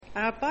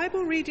Our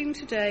Bible reading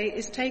today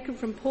is taken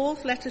from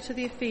Paul's letter to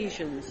the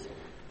Ephesians,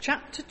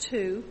 chapter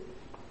 2,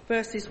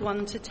 verses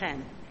 1 to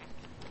 10.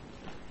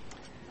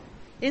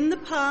 In the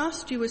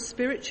past you were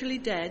spiritually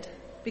dead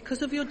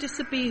because of your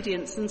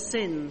disobedience and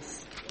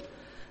sins.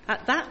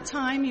 At that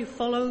time you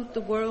followed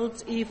the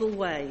world's evil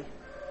way.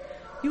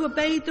 You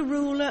obeyed the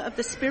ruler of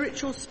the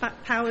spiritual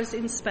powers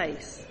in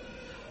space,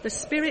 the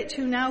spirit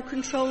who now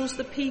controls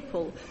the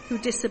people who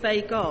disobey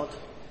God.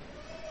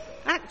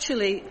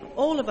 Actually,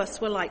 all of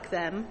us were like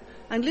them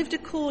and lived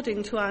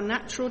according to our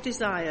natural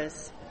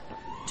desires,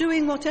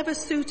 doing whatever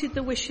suited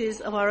the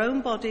wishes of our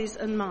own bodies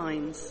and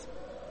minds.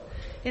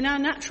 In our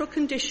natural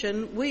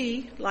condition,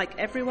 we, like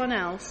everyone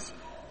else,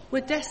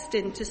 were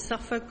destined to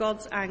suffer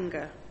God's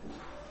anger.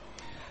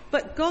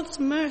 But God's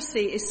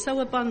mercy is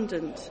so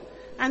abundant,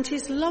 and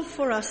his love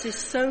for us is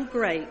so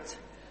great,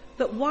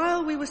 that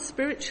while we were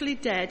spiritually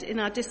dead in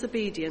our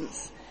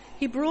disobedience,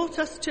 he brought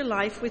us to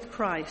life with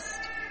Christ.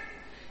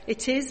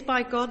 It is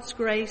by God's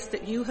grace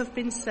that you have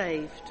been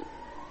saved.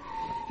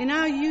 In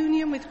our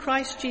union with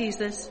Christ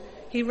Jesus,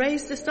 he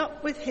raised us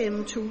up with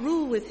him to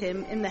rule with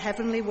him in the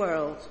heavenly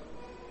world.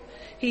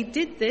 He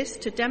did this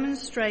to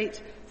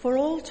demonstrate for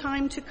all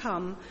time to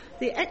come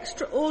the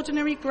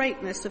extraordinary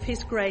greatness of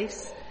his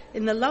grace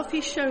in the love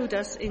he showed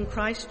us in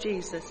Christ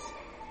Jesus.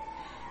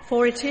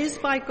 For it is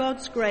by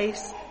God's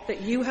grace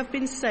that you have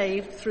been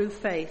saved through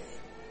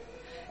faith.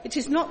 It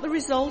is not the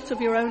result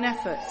of your own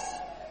efforts,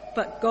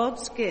 but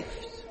God's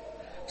gift,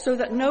 so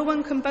that no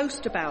one can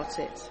boast about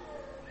it.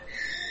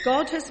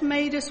 God has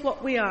made us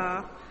what we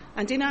are,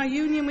 and in our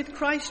union with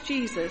Christ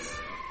Jesus,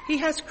 he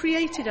has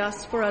created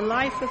us for a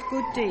life of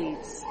good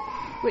deeds,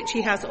 which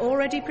he has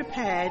already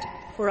prepared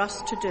for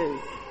us to do.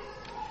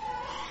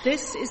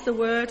 This is the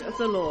word of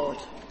the Lord.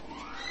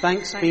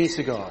 Thanks be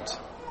to God.